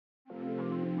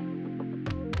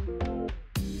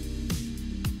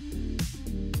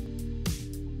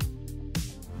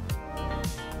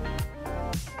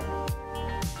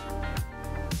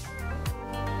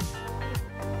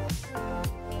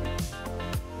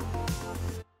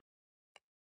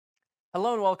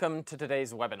Hello and welcome to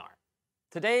today's webinar.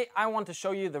 Today I want to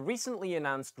show you the recently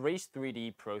announced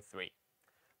Raise3D Pro3.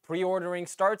 Pre-ordering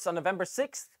starts on November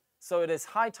 6th, so it is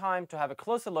high time to have a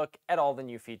closer look at all the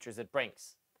new features it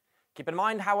brings. Keep in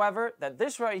mind, however, that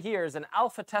this right here is an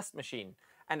alpha test machine,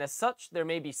 and as such there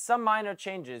may be some minor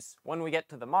changes when we get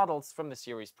to the models from the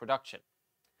series production.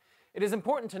 It is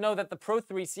important to know that the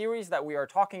Pro3 series that we are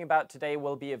talking about today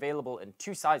will be available in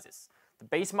two sizes. The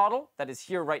base model, that is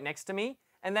here right next to me,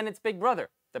 and then its big brother,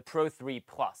 the Pro3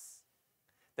 Plus.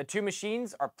 The two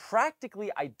machines are practically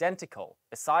identical,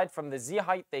 aside from the Z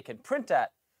height they can print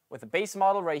at, with the base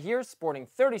model right here sporting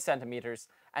 30 centimeters,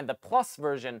 and the Plus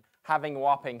version having a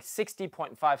whopping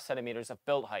 60.5 centimeters of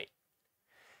build height.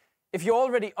 If you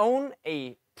already own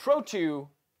a Pro2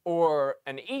 or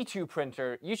an E2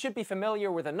 printer, you should be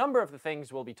familiar with a number of the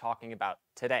things we'll be talking about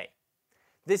today.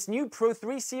 This new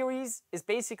Pro3 series is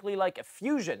basically like a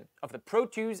fusion of the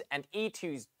Pro2's and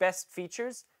E2's best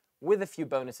features with a few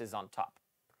bonuses on top.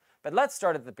 But let's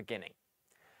start at the beginning.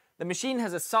 The machine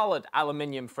has a solid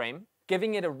aluminium frame,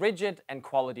 giving it a rigid and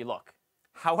quality look.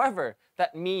 However,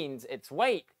 that means its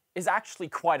weight is actually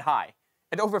quite high.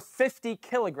 At over 50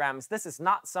 kilograms, this is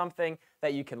not something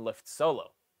that you can lift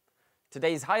solo.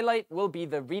 Today's highlight will be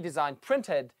the redesigned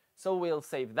printhead, so we'll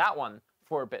save that one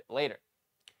for a bit later.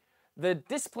 The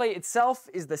display itself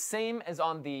is the same as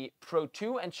on the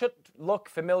Pro2 and should look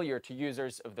familiar to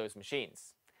users of those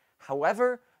machines.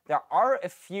 However, there are a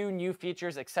few new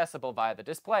features accessible via the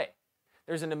display.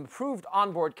 There's an improved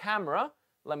onboard camera.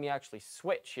 Let me actually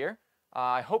switch here.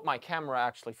 I hope my camera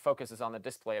actually focuses on the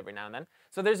display every now and then.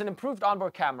 So there's an improved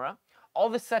onboard camera, all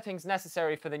the settings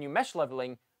necessary for the new mesh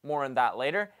leveling, more on that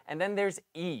later, and then there's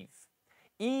Eve.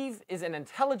 Eve is an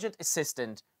intelligent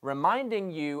assistant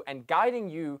reminding you and guiding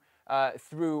you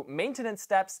through maintenance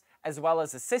steps, as well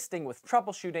as assisting with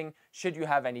troubleshooting should you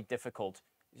have any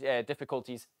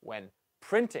difficulties when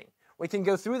printing. We can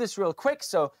go through this real quick.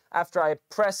 So after I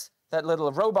press that little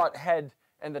robot head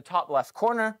in the top left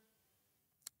corner,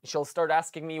 she'll start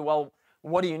asking me, well,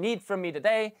 what do you need from me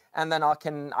today? And then I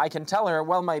can tell her,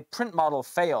 well, my print model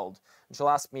failed. And she'll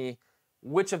ask me,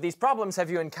 which of these problems have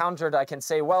you encountered? I can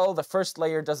say, well, the first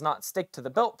layer does not stick to the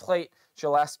built plate.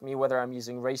 She'll ask me whether I'm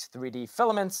using Raise3D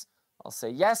filaments. I'll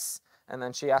say yes, and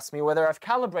then she asks me whether I've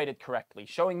calibrated correctly,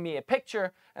 showing me a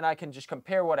picture, and I can just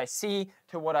compare what I see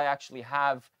to what I actually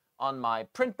have on my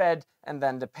print bed, and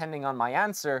then depending on my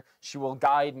answer, she will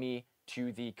guide me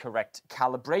to the correct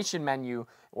calibration menu,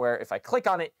 where if I click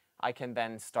on it, I can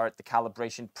then start the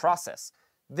calibration process.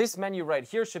 This menu right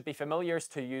here should be familiar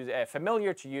to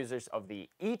users of the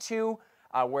E2,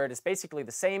 where it is basically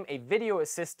the same, a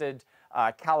video-assisted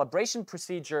calibration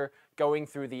procedure going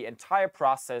through the entire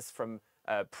process from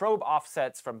probe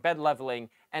offsets, from bed leveling,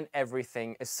 and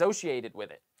everything associated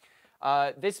with it.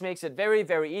 This makes it very,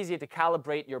 very easy to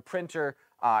calibrate your printer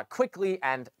quickly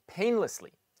and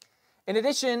painlessly. In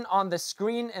addition, on the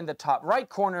screen in the top right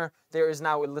corner, there is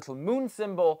now a little moon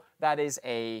symbol that is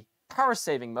a power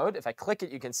saving mode. If I click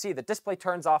it, you can see the display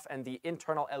turns off and the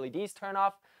internal LEDs turn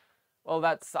off. Well,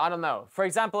 that's, I don't know. For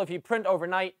example, if you print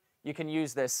overnight, you can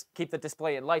use this, keep the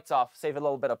display and lights off, save a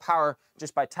little bit of power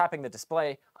just by tapping the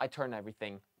display. I turn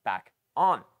everything back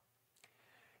on.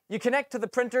 You connect to the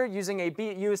printer using a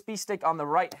USB stick on the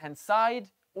right-hand side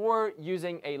or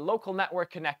using a local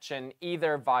network connection,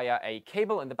 either via a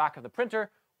cable in the back of the printer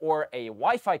or a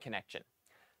Wi-Fi connection.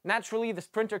 Naturally, this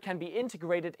printer can be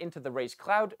integrated into the Raise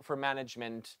Cloud for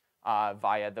management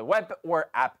via the web or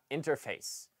app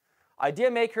interface.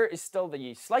 IdeaMaker is still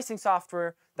the slicing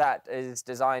software that is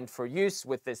designed for use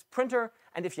with this printer,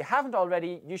 and if you haven't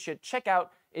already, you should check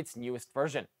out its newest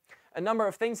version. A number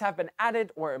of things have been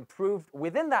added or improved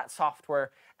within that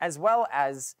software, as well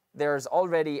as there's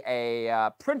already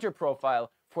a printer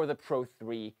profile for the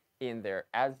Pro3 in there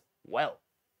as well.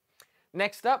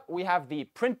 Next up, we have the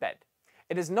print bed.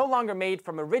 It is no longer made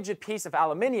from a rigid piece of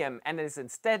aluminium and is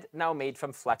instead now made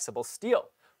from flexible steel.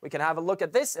 We can have a look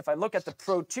at this. If I look at the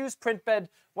Pro2's print bed,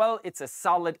 well, it's a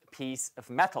solid piece of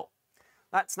metal.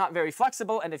 That's not very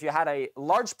flexible, and if you had a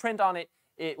large print on it,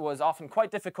 it was often quite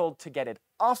difficult to get it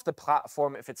off the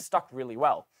platform if it stuck really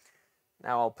well.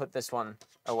 Now I'll put this one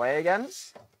away again.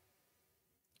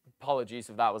 Apologies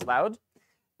if that was loud.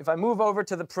 If I move over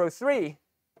to the Pro3,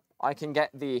 I can get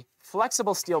the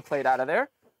flexible steel plate out of there,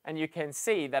 and you can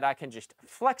see that I can just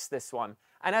flex this one.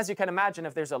 And as you can imagine,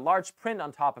 if there's a large print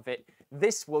on top of it,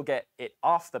 this will get it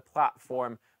off the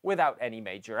platform without any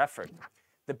major effort.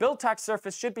 The build tack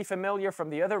surface should be familiar from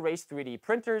the other Raise3D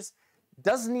printers.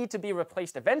 Does need to be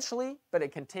replaced eventually, but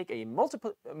it can take a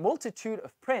multitude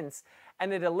of prints,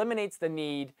 and it eliminates the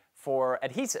need for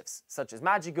adhesives, such as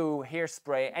Magic Glue,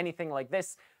 hairspray, anything like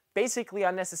this. Basically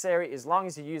unnecessary. As long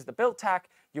as you use the built tack,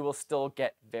 you will still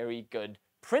get very good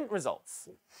print results.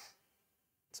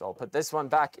 So I'll put this one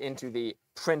back into the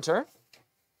printer.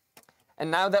 And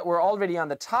now that we're already on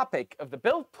the topic of the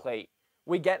build plate,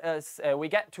 we get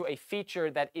to a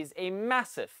feature that is a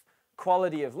massive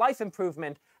quality of life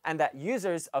improvement and that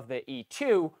users of the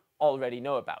E2 already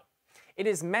know about. It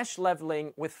is mesh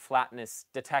leveling with flatness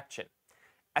detection.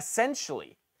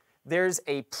 Essentially, there's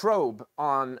a probe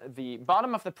on the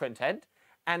bottom of the printhead,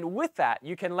 and with that,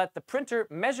 you can let the printer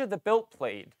measure the build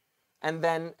plate, and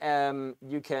then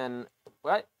you can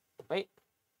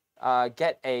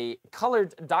get a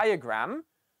colored diagram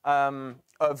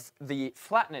of the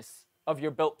flatness of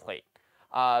your build plate.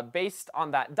 Based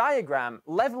on that diagram,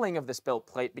 leveling of this build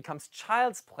plate becomes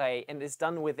child's play and is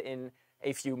done within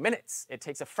a few minutes. It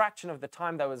takes a fraction of the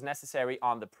time that was necessary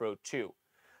on the Pro 2.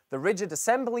 The rigid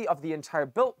assembly of the entire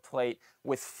build plate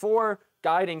with 4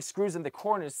 guiding screws in the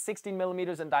corners, 16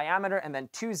 millimeters in diameter, and then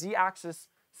 2 Z-axis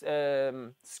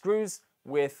screws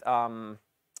with, 2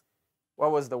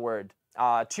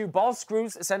 ball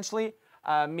screws, essentially,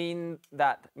 means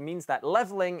that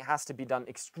leveling has to be done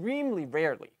extremely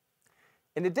rarely.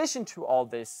 In addition to all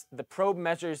this, the probe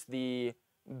measures the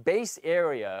base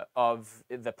area of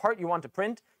the part you want to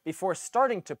print before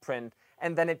starting to print,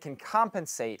 and then it can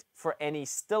compensate for any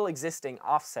still existing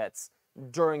offsets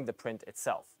during the print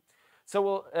itself. So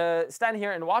we'll stand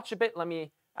here and watch a bit. Let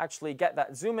me actually get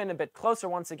that zoom in a bit closer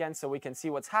once again so we can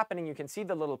see what's happening. You can see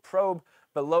the little probe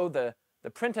below the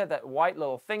printhead, that white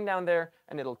little thing down there,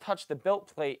 and it'll touch the build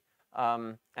plate,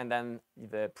 and then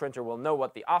the printer will know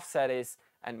what the offset is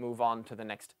and move on to the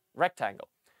next rectangle.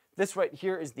 This right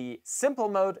here is the simple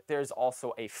mode. There's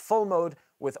also a full mode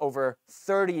with over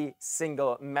 30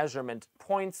 single measurement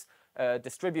points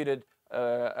distributed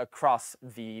across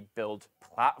the build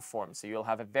platform. So you'll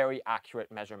have a very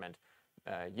accurate measurement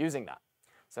using that.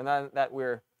 So now that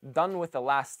we're done with the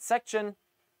last section,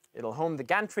 it'll home the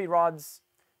gantry rods,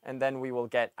 and then we will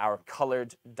get our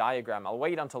colored diagram. I'll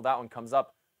wait until that one comes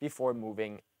up before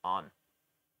moving on.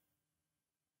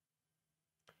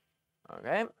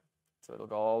 Okay, so it'll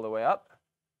go all the way up.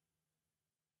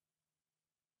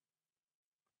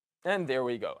 And there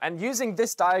we go. And using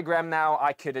this diagram now,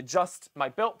 I could adjust my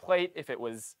build plate if it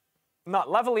was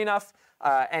not level enough.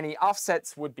 Any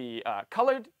offsets would be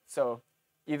colored, so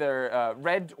either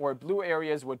red or blue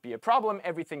areas would be a problem.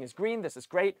 Everything is green. This is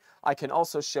great. I can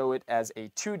also show it as a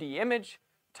 2D image,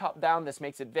 top down. This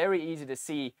makes it very easy to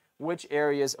see which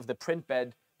areas of the print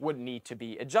bed would need to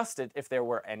be adjusted if there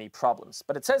were any problems.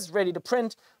 But it says ready to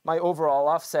print. My overall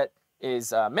offset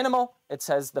is minimal. It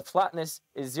says the flatness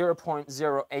is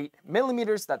 0.08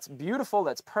 millimeters. That's beautiful.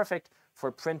 That's perfect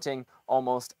for printing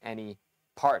almost any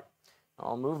part.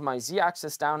 I'll move my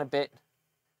Z-axis down a bit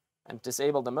and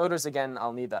disable the motors again.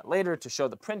 I'll need that later to show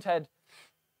the printhead.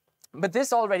 But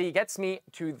this already gets me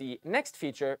to the next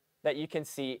feature that you can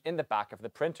see in the back of the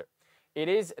printer. It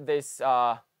is this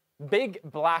big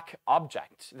black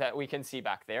object that we can see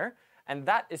back there, and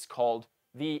that is called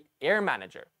the air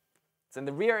manager. It's in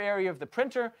the rear area of the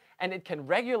printer, and it can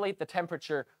regulate the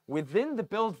temperature within the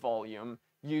build volume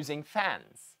using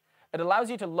fans. It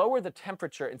allows you to lower the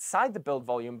temperature inside the build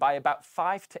volume by about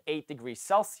 5 to 8 degrees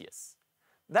Celsius.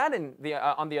 That,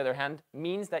 on the other hand,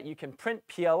 means that you can print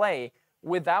PLA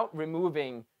without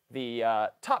removing the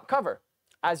top cover,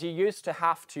 as you used to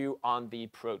have to on the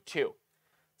Pro 2.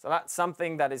 So that's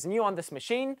something that is new on this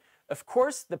machine. Of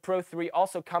course, the Pro 3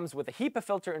 also comes with a Hepa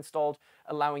filter installed,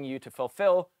 allowing you to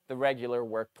fulfill the regular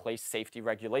workplace safety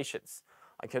regulations.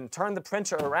 I can turn the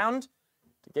printer around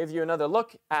to give you another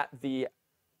look at the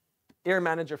air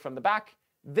manager from the back.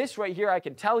 This right here, I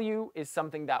can tell you, is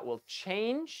something that will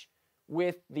change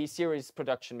with the series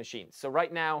production machines. So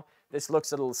right now, this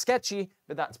looks a little sketchy,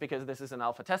 but that's because this is an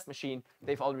alpha test machine.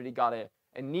 They've already got a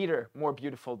neater, more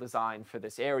beautiful design for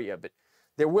this area, but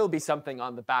there will be something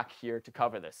on the back here to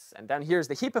cover this. And then here's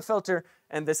the Hepa filter,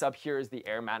 and this up here is the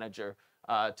air manager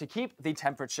to keep the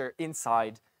temperature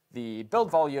inside the build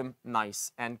volume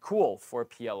nice and cool for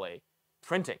PLA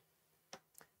printing.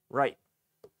 Right.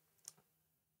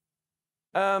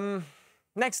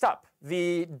 Next up,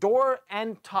 the door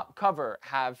and top cover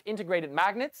have integrated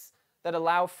magnets that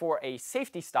allow for a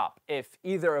safety stop if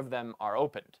either of them are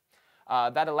opened.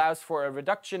 That allows for a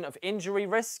reduction of injury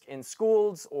risk in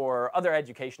schools or other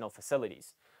educational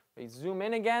facilities. If we zoom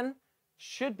in again,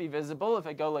 should be visible if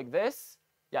I go like this.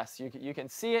 Yes, you can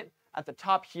see it at the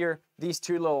top here. These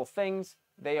two little things,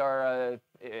 they are,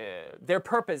 their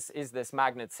purpose is this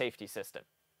magnet safety system.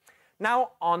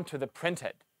 Now on to the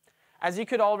printhead. As you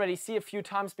could already see a few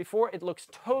times before, it looks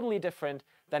totally different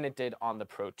than it did on the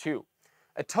Pro 2.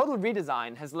 A total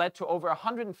redesign has led to over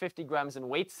 150 grams in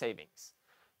weight savings.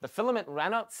 The filament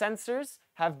runout sensors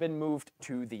have been moved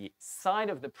to the side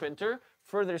of the printer,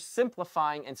 further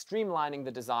simplifying and streamlining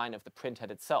the design of the printhead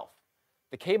itself.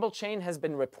 The cable chain has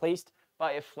been replaced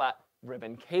by a flat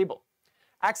ribbon cable.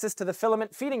 Access to the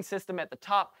filament feeding system at the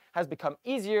top has become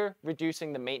easier,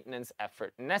 reducing the maintenance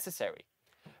effort necessary.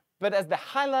 But as the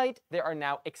highlight, there are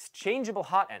now exchangeable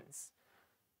hot ends.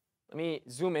 Let me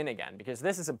zoom in again, because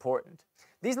this is important.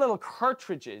 These little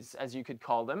cartridges, as you could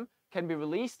call them, can be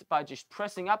released by just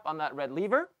pressing up on that red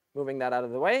lever, moving that out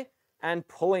of the way, and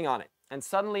pulling on it. And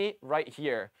suddenly, right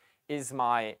here, is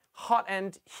my hot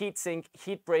end, heatsink,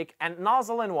 heat break, and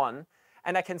nozzle in one,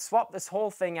 and I can swap this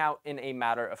whole thing out in a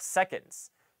matter of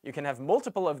seconds. You can have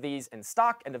multiple of these in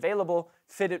stock and available,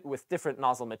 fitted with different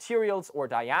nozzle materials or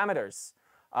diameters,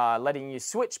 letting you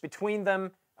switch between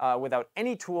them without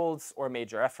any tools or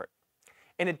major effort.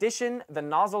 In addition, the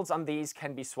nozzles on these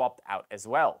can be swapped out as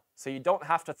well, so you don't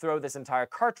have to throw this entire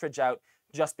cartridge out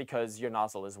just because your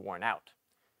nozzle is worn out.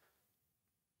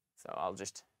 So I'll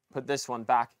just put this one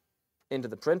back into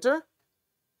the printer,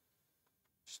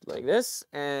 just like this,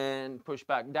 and push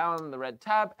back down the red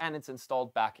tab, and it's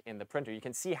installed back in the printer. You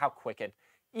can see how quick and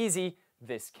easy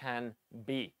this can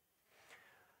be.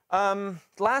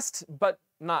 Last but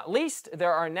not least,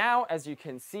 there are now, as you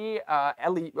can see,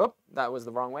 that was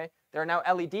the wrong way. There are now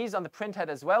LEDs on the printhead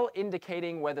as well,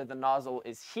 indicating whether the nozzle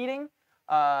is heating,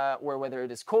 or whether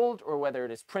it is cold, or whether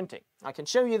it is printing. I can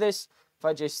show you this. If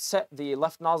I just set the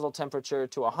left nozzle temperature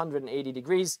to 180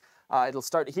 degrees, it'll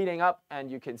start heating up,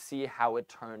 and you can see how it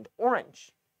turned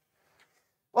orange.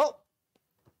 Well,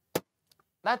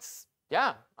 I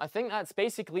think that's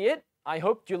basically it. I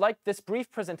hope you liked this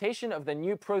brief presentation of the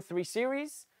new Pro 3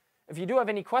 series. If you do have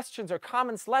any questions or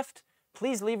comments left,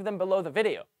 please leave them below the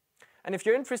video. And if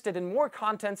you're interested in more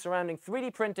content surrounding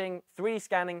 3D printing, 3D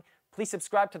scanning, please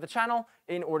subscribe to the channel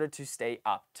in order to stay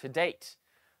up to date.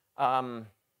 I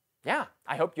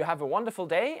hope you have a wonderful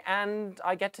day, and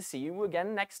I get to see you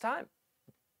again next time.